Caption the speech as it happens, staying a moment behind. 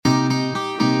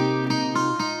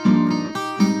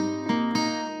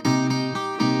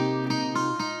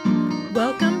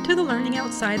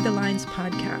Outside the Lines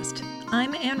podcast.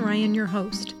 I'm Ann Ryan, your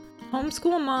host,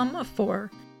 homeschool mom of 4,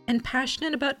 and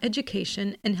passionate about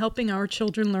education and helping our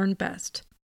children learn best.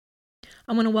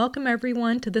 I want to welcome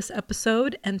everyone to this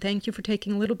episode and thank you for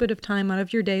taking a little bit of time out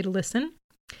of your day to listen.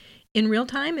 In real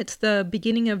time, it's the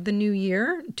beginning of the new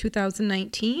year,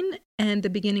 2019, and the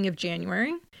beginning of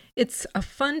January. It's a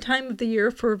fun time of the year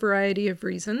for a variety of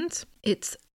reasons.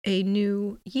 It's a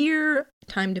new year,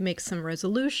 time to make some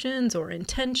resolutions or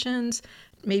intentions,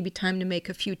 maybe time to make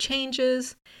a few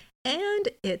changes, and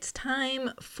it's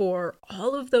time for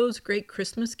all of those great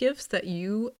Christmas gifts that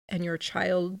you and your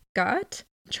child got,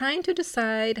 trying to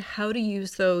decide how to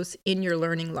use those in your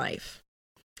learning life.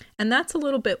 And that's a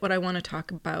little bit what I want to talk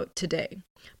about today.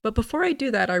 But before I do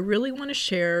that, I really want to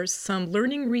share some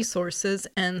learning resources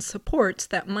and supports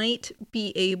that might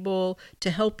be able to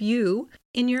help you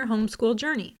in your homeschool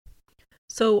journey.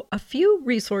 So a few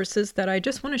resources that I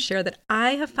just want to share that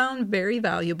I have found very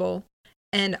valuable,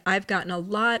 and I've gotten a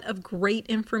lot of great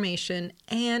information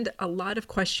and a lot of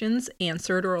questions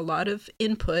answered or a lot of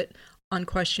input on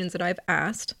questions that I've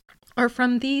asked, are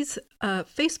from these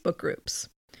Facebook groups.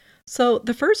 So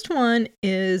the first one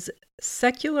is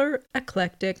Secular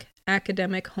Eclectic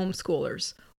Academic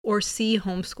Homeschoolers, or C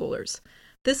Homeschoolers.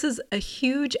 This is a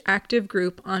huge active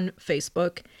group on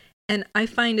Facebook, and I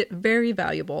find it very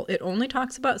valuable. It only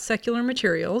talks about secular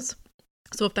materials,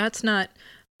 so if that's not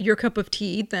your cup of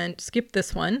tea, then skip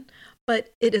this one. But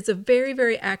it is a very,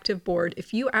 very active board.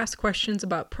 If you ask questions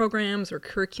about programs or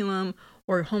curriculum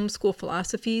or homeschool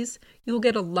philosophies, you'll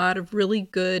get a lot of really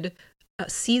good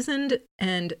seasoned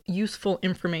and useful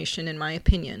information, in my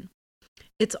opinion.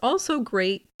 It's also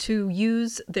great to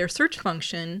use their search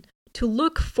function to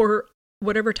look for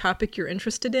whatever topic you're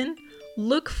interested in.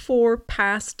 Look for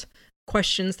past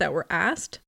questions that were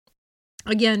asked.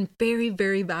 Again, very,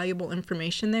 very valuable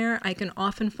information there. I can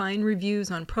often find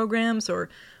reviews on programs or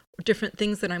different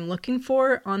things that I'm looking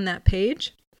for on that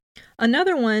page.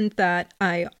 Another one that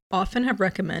I often have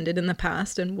recommended in the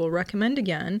past and will recommend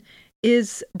again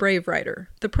is Brave Writer.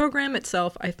 The program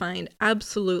itself I find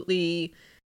absolutely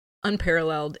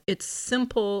unparalleled. It's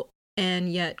simple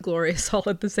and yet glorious all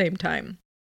at the same time.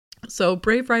 So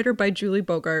Brave Writer by Julie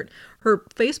Bogart. Her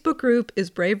Facebook group is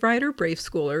Brave Writer, Brave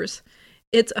Schoolers.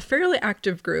 It's a fairly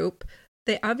active group.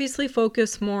 They obviously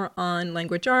focus more on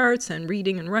language arts and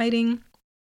reading and writing,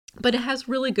 but it has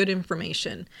really good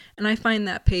information, and I find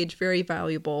that page very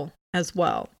valuable as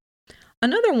well.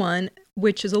 Another one,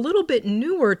 which is a little bit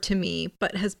newer to me,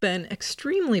 but has been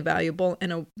extremely valuable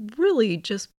and a really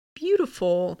just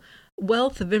beautiful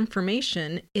wealth of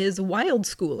information, is Wild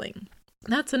Schooling.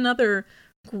 That's another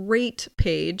great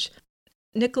page.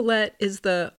 Nicolette is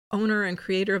the owner and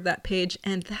creator of that page,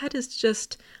 and that is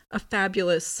just a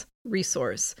fabulous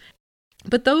resource.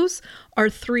 But those are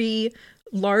 3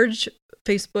 large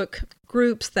Facebook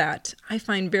groups that I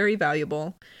find very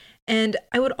valuable. And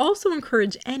I would also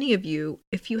encourage any of you,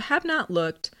 if you have not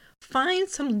looked, find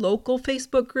some local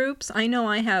Facebook groups. I know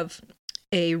I have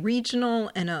a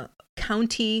regional and a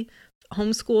county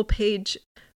homeschool page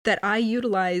that I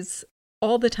utilize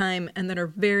all the time and that are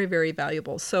very, very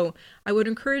valuable. So I would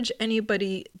encourage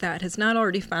anybody that has not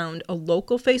already found a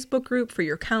local Facebook group for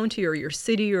your county or your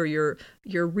city or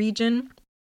your region,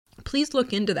 please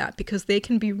look into that, because they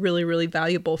can be really, really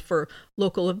valuable for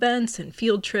local events and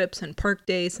field trips and park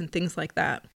days and things like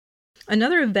that.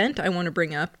 Another event I want to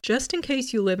bring up, just in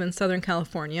case you live in Southern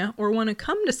California or want to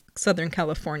come to Southern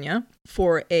California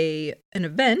for an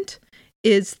event,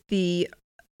 is the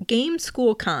Game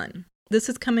School Con. This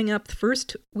is coming up the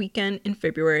first weekend in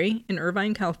February in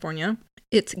Irvine, California.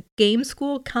 It's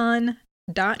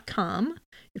gameschoolcon.com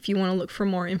if you want to look for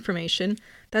more information.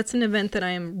 That's an event that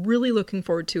I am really looking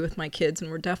forward to with my kids, and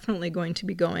we're definitely going to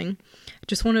be going. I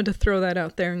just wanted to throw that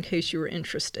out there in case you were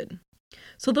interested.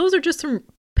 So those are just some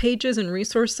pages and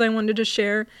resources I wanted to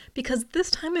share, because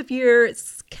this time of year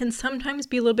can sometimes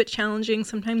be a little bit challenging.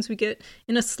 Sometimes we get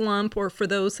in a slump, or for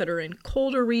those that are in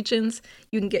colder regions,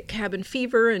 you can get cabin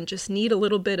fever and just need a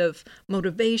little bit of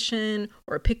motivation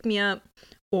or a pick-me-up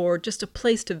or just a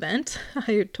place to vent.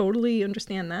 I totally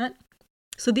understand that.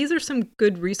 So these are some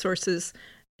good resources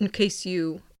in case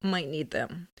you might need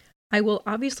them. I will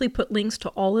obviously put links to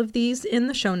all of these in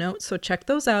the show notes, so check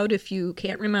those out if you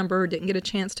can't remember or didn't get a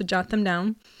chance to jot them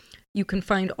down. You can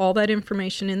find all that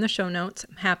information in the show notes.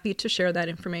 I'm happy to share that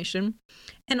information.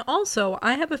 And also,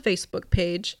 I have a Facebook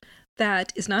page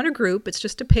that is not a group, it's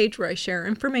just a page where I share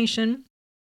information.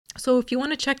 So if you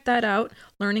want to check that out,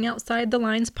 Learning Outside the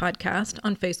Lines podcast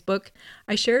on Facebook,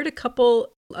 I shared a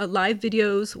couple live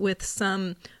videos with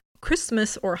some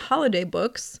Christmas or holiday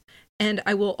books, And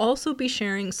I will also be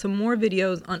sharing some more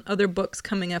videos on other books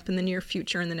coming up in the near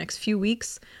future in the next few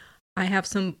weeks. I have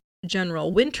some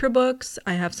general winter books.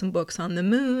 I have some books on the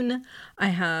moon. I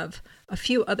have a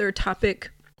few other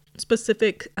topic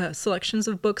specific selections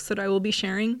of books that I will be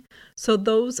sharing. So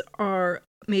those are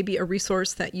maybe a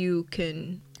resource that you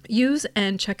can use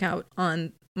and check out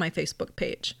on my Facebook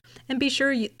page. And be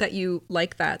sure that you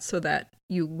like that so that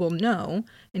you will know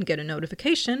and get a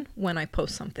notification when I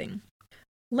post something.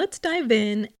 Let's dive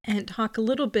in and talk a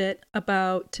little bit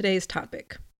about today's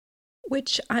topic,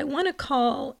 which I want to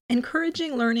call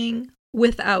encouraging learning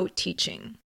without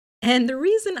teaching. And the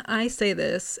reason I say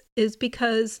this is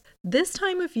because this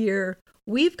time of year,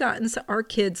 we've gotten our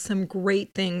kids some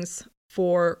great things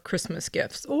for Christmas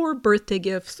gifts or birthday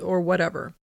gifts or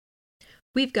whatever.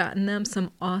 We've gotten them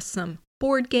some awesome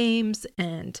board games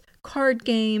and card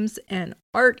games and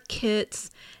art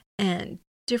kits and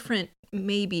different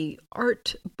maybe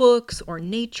art books or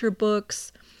nature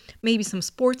books, maybe some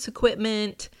sports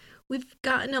equipment. We've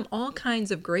gotten them all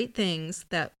kinds of great things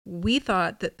that we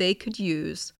thought that they could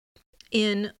use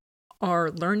in our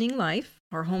learning life,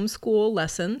 our homeschool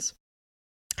lessons,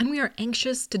 and we are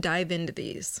anxious to dive into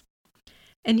these.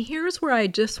 And here's where I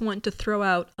just want to throw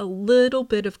out a little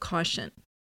bit of caution.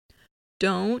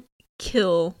 Don't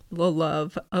kill the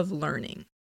love of learning.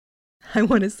 I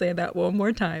want to say that one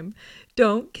more time.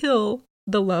 Don't kill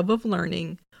the love of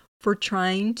learning for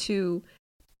trying to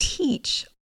teach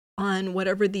on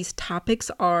whatever these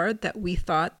topics are that we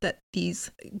thought that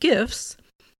these gifts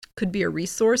could be a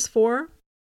resource for,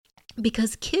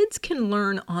 because kids can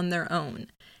learn on their own.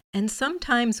 And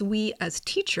sometimes we as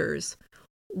teachers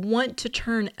want to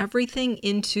turn everything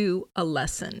into a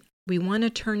lesson. We want to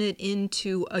turn it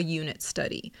into a unit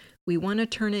study. We want to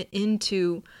turn it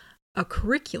into a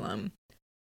curriculum,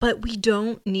 but we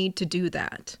don't need to do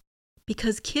that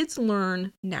because kids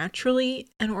learn naturally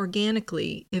and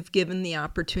organically if given the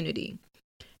opportunity.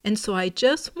 And so I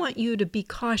just want you to be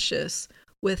cautious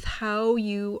with how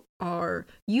you are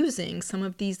using some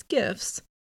of these gifts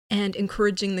and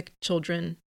encouraging the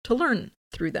children to learn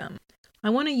through them. I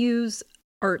want to use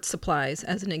art supplies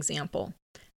as an example.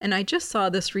 And I just saw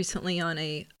this recently on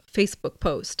a Facebook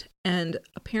post, and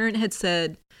a parent had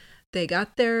said they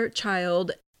got their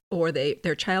child or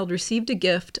their child received a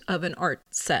gift of an art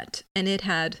set, and it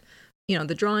had,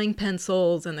 the drawing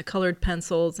pencils and the colored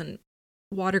pencils and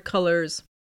watercolors,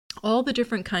 all the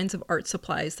different kinds of art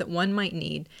supplies that one might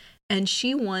need. And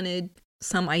she wanted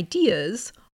some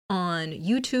ideas on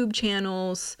YouTube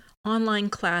channels, online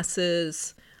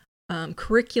classes,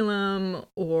 curriculum,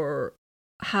 or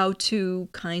how-to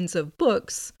kinds of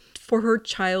books for her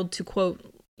child to,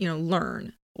 quote,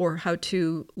 learn, or how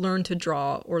to learn to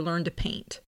draw or learn to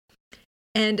paint.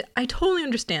 And I totally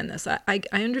understand this. I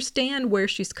understand where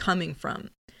she's coming from.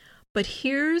 But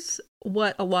here's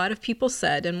what a lot of people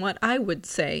said and what I would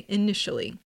say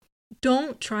initially.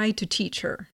 Don't try to teach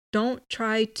her. Don't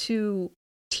try to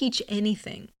teach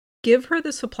anything. Give her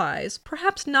the supplies,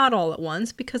 perhaps not all at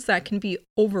once because that can be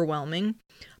overwhelming,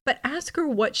 but ask her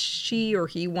what she or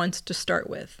he wants to start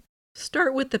with.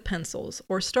 Start with the pencils,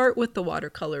 or start with the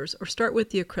watercolors, or start with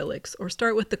the acrylics, or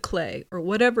start with the clay, or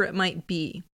whatever it might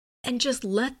be. And just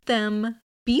let them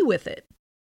be with it.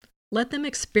 Let them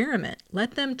experiment.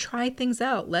 Let them try things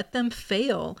out. Let them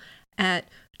fail at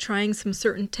trying some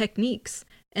certain techniques,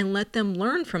 and let them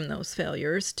learn from those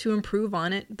failures to improve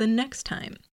on it the next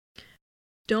time.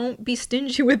 Don't be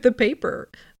stingy with the paper.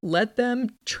 Let them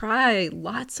try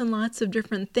lots and lots of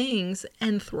different things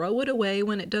and throw it away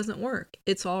when it doesn't work.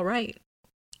 It's all right.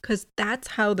 Because that's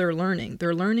how they're learning.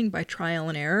 They're learning by trial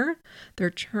and error.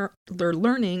 They're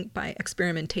learning by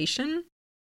experimentation.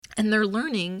 And they're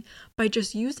learning by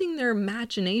just using their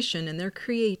imagination and their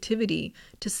creativity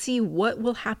to see what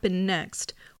will happen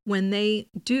next when they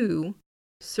do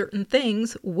certain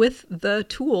things with the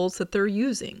tools that they're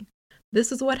using.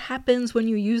 This is what happens when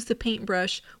you use the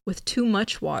paintbrush with too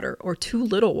much water or too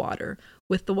little water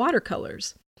with the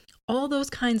watercolors. All those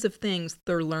kinds of things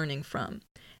they're learning from.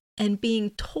 And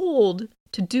being told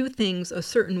to do things a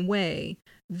certain way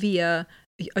via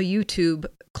a YouTube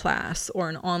class or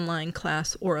an online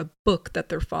class or a book that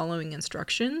they're following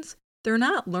instructions, they're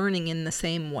not learning in the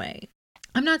same way.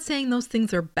 I'm not saying those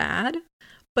things are bad,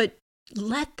 but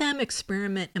let them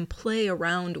experiment and play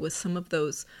around with some of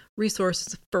those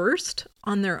resources first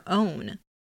on their own.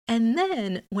 And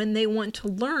then when they want to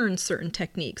learn certain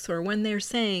techniques, or when they're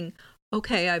saying,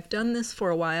 okay, I've done this for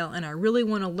a while and I really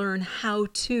want to learn how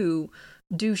to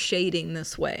do shading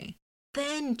this way,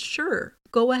 then sure,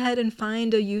 go ahead and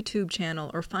find a YouTube channel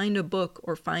or find a book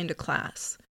or find a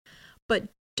class. But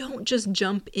don't just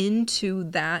jump into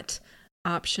that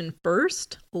option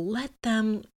first, let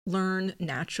them learn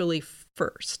naturally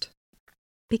first.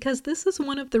 Because this is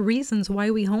one of the reasons why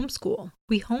we homeschool.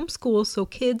 We homeschool so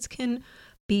kids can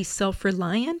be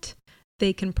self-reliant,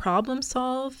 they can problem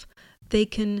solve, they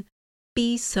can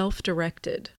be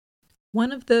self-directed.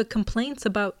 One of the complaints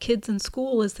about kids in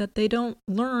school is that they don't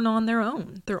learn on their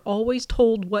own. They're always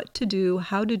told what to do,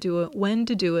 how to do it, when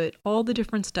to do it, all the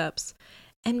different steps.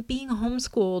 And being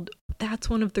homeschooled, that's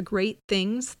one of the great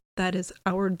things that is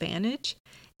our advantage,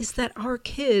 is that our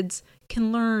kids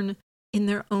can learn in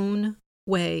their own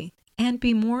way and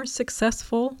be more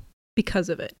successful because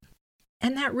of it.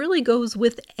 And that really goes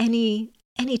with any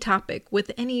topic,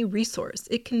 with any resource.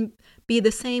 It can be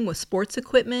the same with sports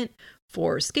equipment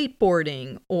for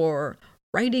skateboarding or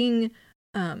riding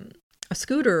a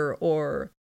scooter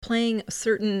or playing a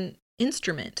certain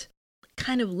instrument.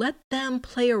 Kind of let them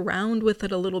play around with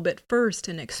it a little bit first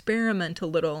and experiment a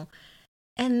little,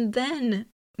 and then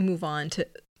move on to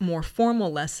more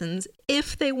formal lessons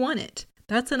if they want it.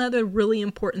 That's another really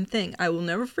important thing. I will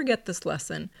never forget this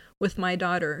lesson with my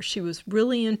daughter. She was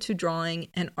really into drawing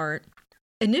and art.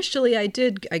 Initially, I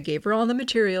gave her all the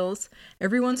materials.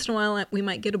 Every once in a while, we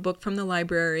might get a book from the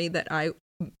library that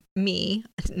me,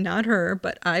 not her,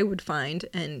 but I would find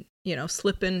and,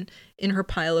 slip in her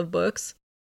pile of books.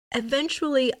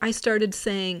 Eventually, I started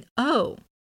saying, oh,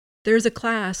 there's a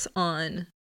class on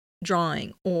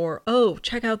drawing, or, oh,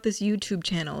 check out this YouTube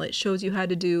channel. It shows you how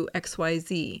to do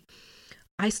XYZ.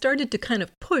 I started to kind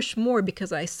of push more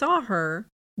because I saw her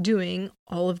doing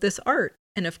all of this art.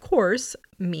 And of course,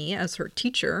 me as her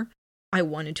teacher, I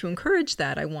wanted to encourage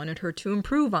that. I wanted her to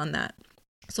improve on that.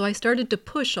 So I started to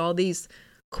push all these,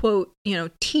 quote,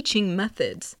 teaching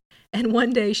methods. And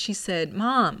one day she said,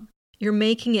 "Mom, you're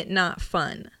making it not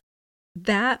fun."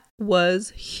 That was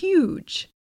huge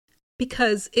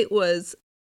because it was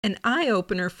an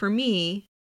eye-opener for me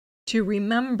to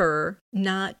remember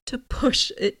not to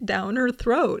push it down her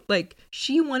throat. Like,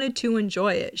 she wanted to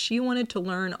enjoy it. She wanted to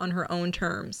learn on her own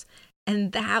terms.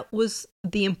 And that was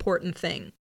the important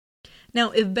thing.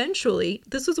 Now, eventually,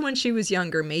 this was when she was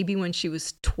younger, maybe when she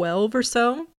was 12 or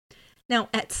so. Now,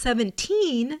 at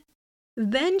 17,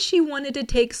 then she wanted to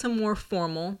take some more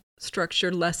formal,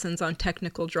 structured lessons on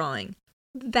technical drawing.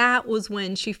 That was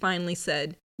when she finally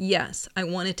said, yes, I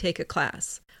want to take a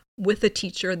class with a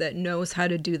teacher that knows how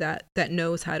to do that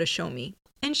knows how to show me.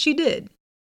 And she did.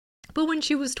 But when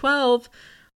she was 12,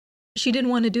 she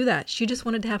didn't want to do that. She just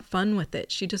wanted to have fun with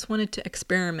it. She just wanted to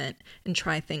experiment and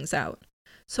try things out.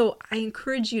 So I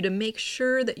encourage you to make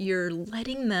sure that you're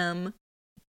letting them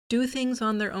do things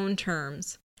on their own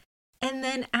terms. And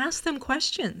then ask them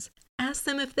questions. Ask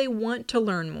them if they want to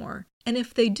learn more. And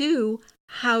if they do,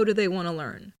 how do they want to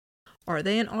learn? Are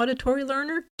they an auditory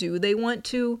learner? Do they want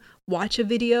to watch a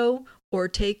video or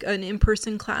take an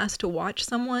in-person class to watch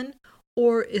someone?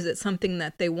 Or is it something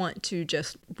that they want to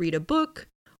just read a book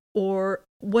or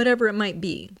whatever it might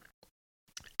be?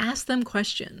 Ask them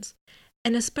questions.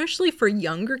 And especially for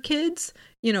younger kids,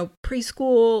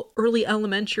 preschool, early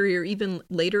elementary, or even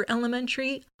later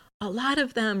elementary, a lot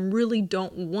of them really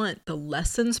don't want the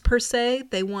lessons per se.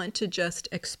 They want to just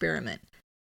experiment.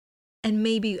 And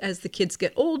maybe as the kids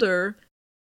get older,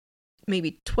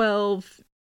 maybe 12,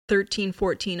 13,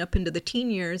 14, up into the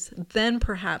teen years, then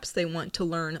perhaps they want to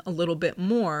learn a little bit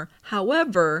more.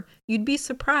 However, you'd be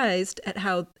surprised at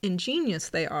how ingenious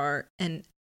they are, and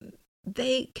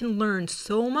they can learn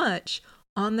so much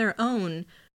on their own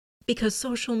because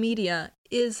social media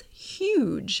is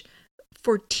huge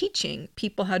for teaching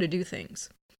people how to do things.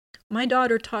 My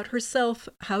daughter taught herself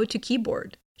how to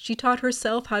keyboard. She taught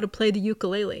herself how to play the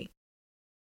ukulele.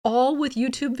 All with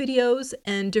YouTube videos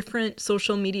and different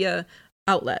social media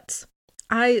outlets.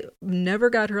 I never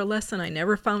got her a lesson. I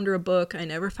never found her a book. I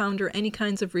never found her any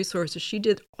kinds of resources. She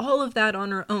did all of that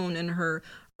on her own in her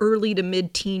early to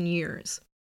mid-teen years.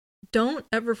 Don't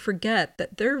ever forget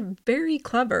that they're very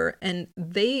clever and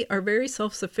they are very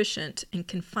self-sufficient and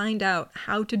can find out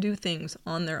how to do things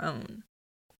on their own.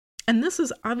 And this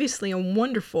is obviously a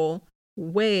wonderful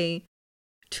way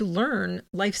to learn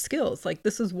life skills. Like,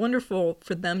 this is wonderful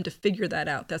for them to figure that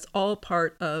out. That's all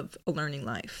part of a learning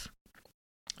life.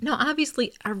 Now,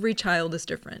 obviously, every child is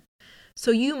different.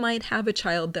 So you might have a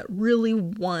child that really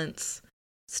wants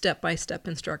step-by-step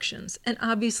instructions. And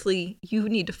obviously, you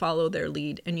need to follow their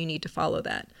lead and you need to follow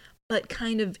that. But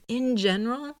kind of in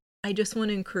general, I just want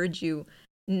to encourage you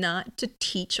not to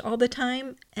teach all the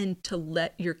time and to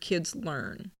let your kids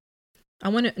learn. I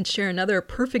want to share another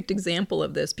perfect example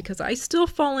of this because I still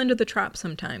fall into the trap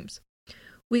sometimes.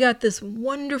 We got this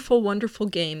wonderful, wonderful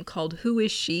game called Who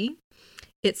Is She?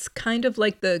 It's kind of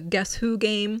like the Guess Who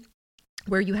game,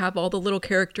 where you have all the little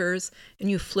characters and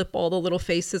you flip all the little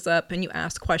faces up and you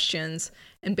ask questions.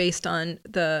 And based on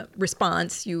the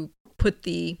response, you put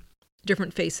the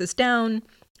different faces down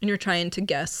and you're trying to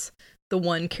guess the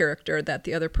one character that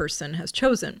the other person has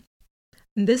chosen.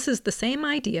 This is the same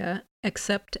idea,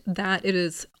 except that it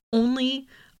is only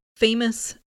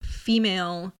famous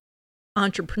female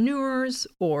entrepreneurs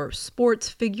or sports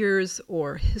figures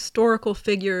or historical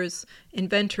figures,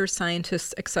 inventors,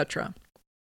 scientists, etc.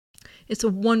 It's a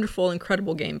wonderful,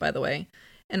 incredible game, by the way.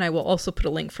 And I will also put a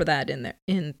link for that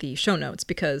in the show notes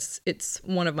because it's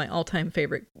one of my all-time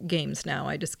favorite games now.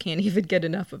 I just can't even get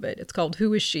enough of it. It's called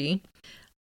Who Is She?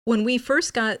 When we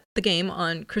first got the game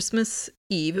on Christmas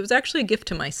Eve, it was actually a gift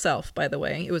to myself, by the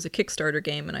way. It was a Kickstarter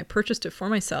game, and I purchased it for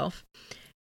myself.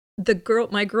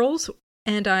 My girls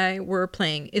and I were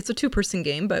playing. It's a 2-person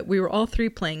game, but we were all 3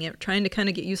 playing it, trying to kind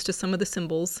of get used to some of the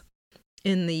symbols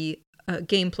in the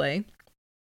gameplay.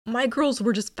 My girls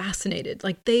were just fascinated.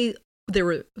 Like there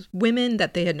were women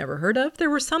that they had never heard of.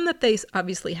 There were some that they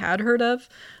obviously had heard of,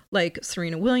 like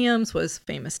Serena Williams was a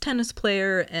famous tennis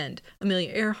player and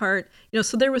Amelia Earhart.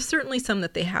 So there was certainly some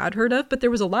that they had heard of, but there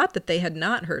was a lot that they had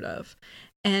not heard of.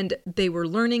 And they were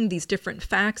learning these different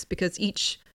facts because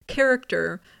each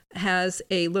character has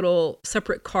a little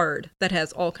separate card that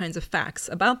has all kinds of facts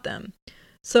about them.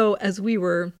 So as we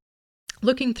were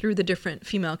looking through the different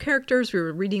female characters, we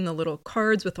were reading the little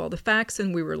cards with all the facts,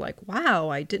 and we were like, wow,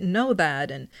 I didn't know that.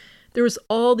 And there was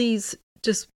all these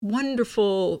just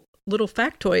wonderful little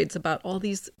factoids about all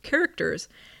these characters.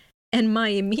 And my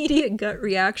immediate gut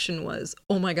reaction was,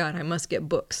 oh my God, I must get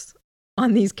books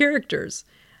on these characters.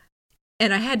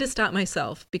 And I had to stop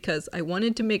myself because I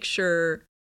wanted to make sure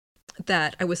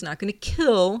that I was not going to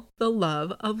kill the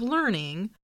love of learning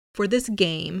for this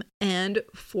game and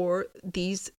for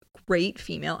these great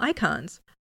female icons.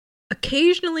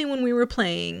 Occasionally when we were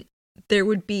playing, there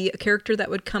would be a character that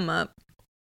would come up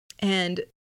and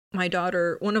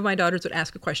one of my daughters would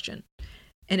ask a question.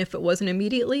 And if it wasn't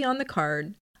immediately on the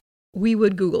card, we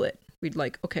would Google it. We'd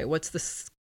like, okay, what's this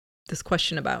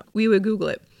question about? We would Google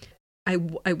it. I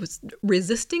was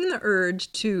resisting the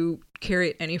urge to carry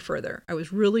it any further. I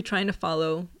was really trying to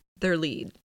follow their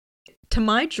lead. To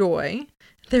my joy,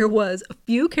 there was a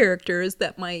few characters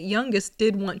that my youngest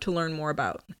did want to learn more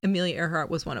about. Amelia Earhart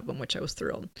was one of them, which I was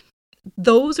thrilled.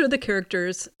 Those are the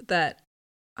characters that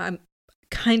I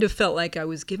kind of felt like I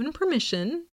was given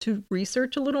permission to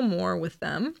research a little more with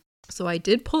them. So I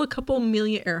did pull a couple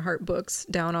Amelia Earhart books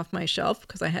down off my shelf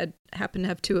because I happened to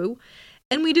have 2.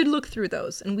 And we did look through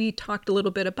those and we talked a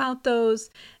little bit about those.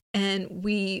 And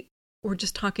we were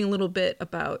just talking a little bit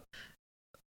about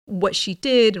what she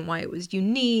did and why it was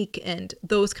unique and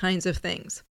those kinds of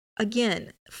things.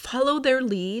 Again, follow their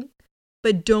lead,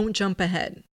 but don't jump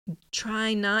ahead.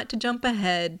 Try not to jump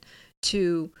ahead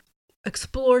to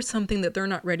explore something that they're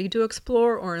not ready to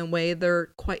explore or in a way they're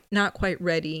not quite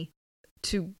ready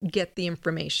to get the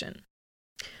information.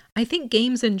 I think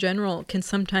games in general can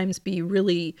sometimes be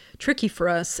really tricky for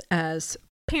us as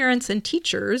parents and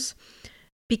teachers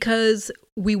because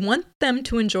we want them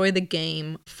to enjoy the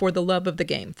game for the love of the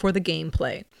game, for the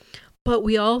gameplay. But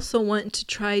we also want to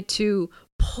try to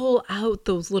pull out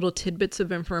those little tidbits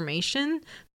of information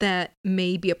that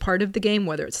may be a part of the game,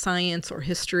 whether it's science or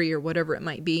history or whatever it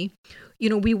might be.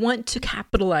 We want to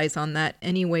capitalize on that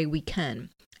any way we can.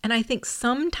 And I think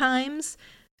sometimes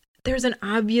there's an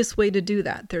obvious way to do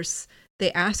that.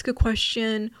 They ask a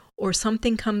question or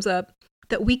something comes up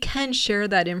that we can share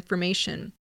that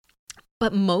information.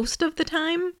 But most of the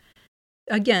time,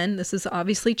 again, this is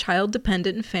obviously child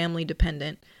dependent and family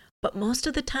dependent, but most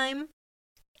of the time,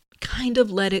 kind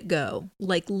of let it go.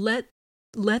 Like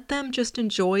let them just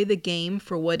enjoy the game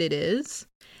for what it is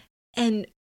and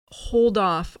hold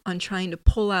off on trying to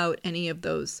pull out any of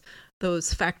those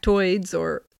factoids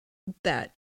or that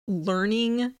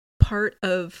learning part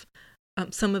of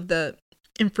some of the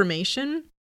information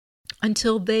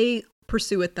until they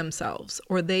pursue it themselves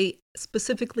or they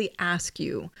specifically ask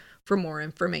you for more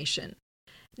information.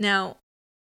 Now,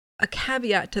 a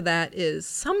caveat to that is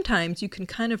sometimes you can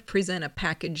kind of present a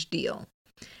package deal.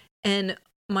 And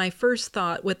my first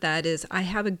thought with that is I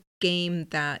have a game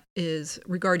that is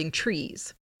regarding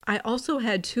trees. I also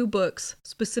had 2 books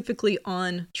specifically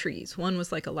on trees. One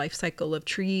was like a life cycle of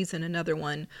trees and another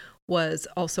one was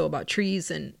also about trees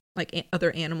and like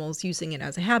other animals using it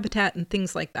as a habitat and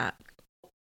things like that.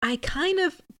 I kind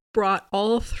of brought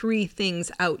all 3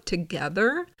 things out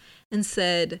together and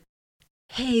said,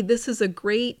 hey, this is a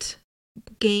great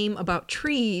game about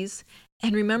trees.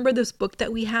 And remember this book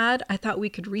that we had? I thought we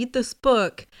could read this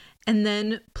book and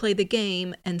then play the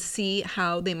game and see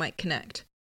how they might connect.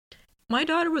 my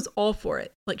daughter was all for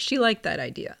it. Like, she liked that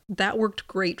idea. That worked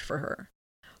great for her.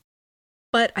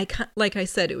 But like I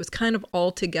said, it was kind of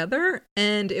all together,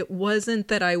 and it wasn't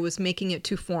that I was making it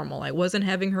too formal. I wasn't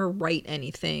having her write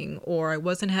anything, or I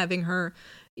wasn't having her,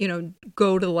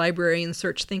 go to the library and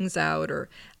search things out, or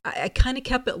I kind of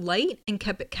kept it light and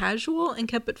kept it casual and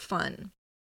kept it fun.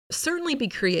 Certainly be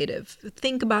creative.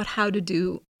 Think about how to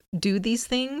do these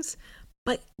things,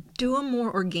 but do them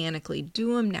more organically,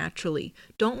 do them naturally.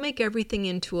 Don't make everything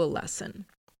into a lesson.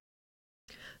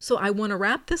 So I want to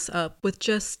wrap this up with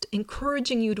just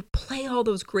encouraging you to play all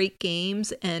those great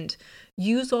games and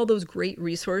use all those great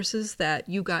resources that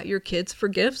you got your kids for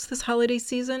gifts this holiday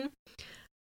season.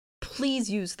 Please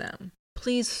use them.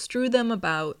 Please strew them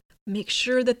about. Make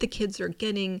sure that the kids are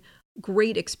getting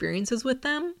great experiences with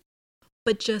them,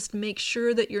 but just make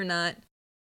sure that you're not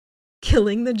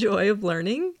killing the joy of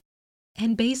learning.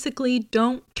 And basically,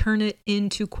 don't turn it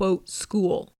into, quote,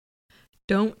 school.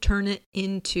 Don't turn it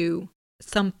into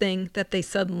something that they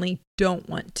suddenly don't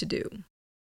want to do.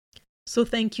 So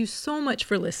thank you so much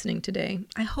for listening today.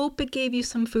 I hope it gave you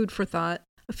some food for thought,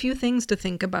 a few things to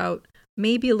think about,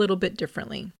 maybe a little bit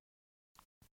differently.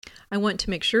 I want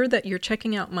to make sure that you're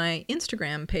checking out my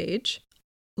Instagram page,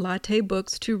 Latte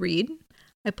Books to Read.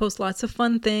 I post lots of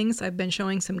fun things. I've been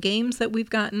showing some games that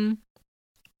we've gotten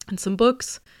and some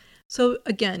books. So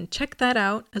again, check that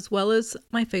out, as well as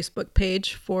my Facebook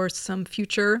page for some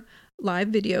future live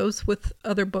videos with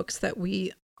other books that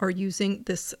we are using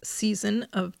this season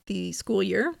of the school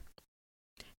year.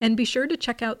 And be sure to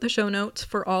check out the show notes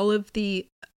for all of the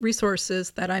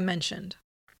resources that I mentioned.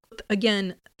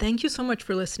 Again, thank you so much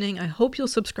for listening. I hope you'll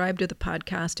subscribe to the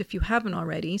podcast if you haven't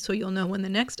already, so you'll know when the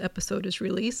next episode is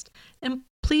released. And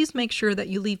please make sure that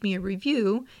you leave me a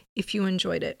review if you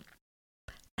enjoyed it,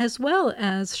 as well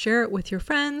as share it with your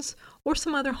friends or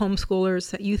some other homeschoolers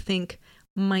that you think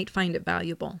might find it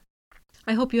valuable.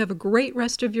 I hope you have a great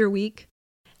rest of your week,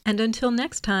 and until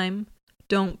next time,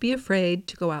 don't be afraid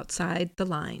to go outside the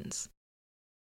lines.